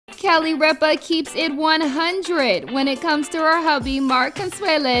Kelly Ripa keeps it 100 when it comes to her hubby Mark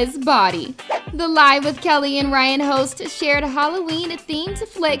Consuelos' body. The Live with Kelly and Ryan host shared Halloween-themed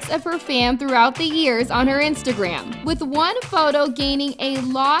flicks of her fam throughout the years on her Instagram, with one photo gaining a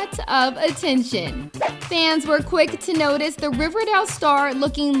lot of attention. Fans were quick to notice the Riverdale star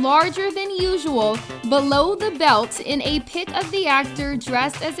looking larger than usual below the belt in a pic of the actor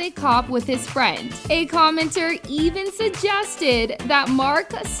dressed as a cop with his friend. A commenter even suggested that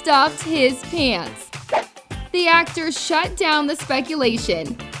Mark stuffed his pants. The actor shut down the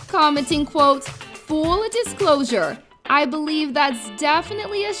speculation, commenting, quote, "Full disclosure, I believe that's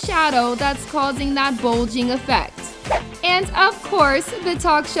definitely a shadow that's causing that bulging effect." And of course, the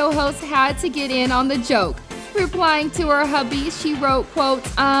talk show host had to get in on the joke. Replying to her hubby, she wrote, quote,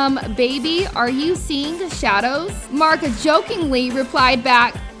 "Baby, are you seeing the shadows?" Mark jokingly replied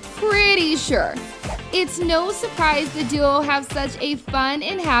back, "Pretty sure." It's no surprise the duo have such a fun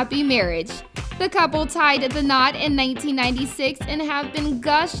and happy marriage. The couple tied the knot in 1996 and have been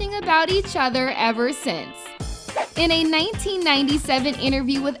gushing about each other ever since. In a 1997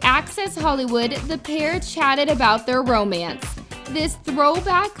 interview with Access Hollywood, the pair chatted about their romance. This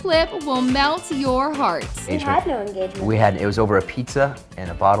throwback clip will melt your heart. We had no engagement. It was over a pizza and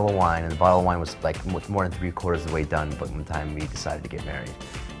a bottle of wine, and the bottle of wine was like more than 3/4 of the way done, but one time we decided to get married.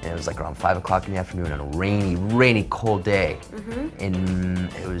 And it was like around 5 o'clock in the afternoon on a rainy, cold day.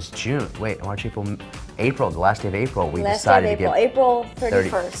 It was June, March, April, the last day of April, we decided to get... April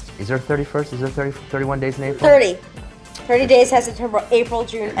 31st. Is there 31st? Is there 31 days in April? 30. 30 days has September, April,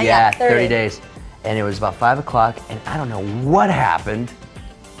 June, yeah, 30 days. And it was about 5 o'clock, and I don't know what happened,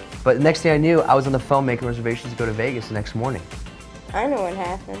 but the next thing I knew, I was on the phone making reservations to go to Vegas the next morning. I know what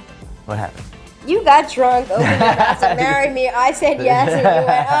happened. What happened? You got drunk, opened your mouth to marry me. I said yes, and you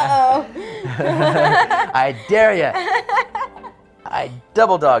went, uh-oh. I dare you. I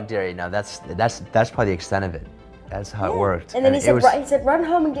double dog dare you. No, that's probably the extent of it. That's how it worked. And then he said, run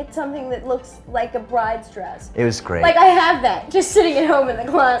home and get something that looks like a bride's dress. It was great. Like I have that, just sitting at home in the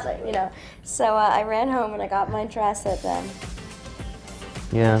closet, you know. So I ran home and I got my dress that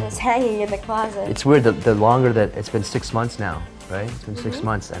just hanging in the closet. It's weird, the longer that, it's been 6 months now, right? It's been 6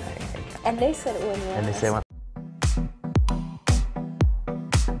 months, and they said it wouldn't last. And they say, well,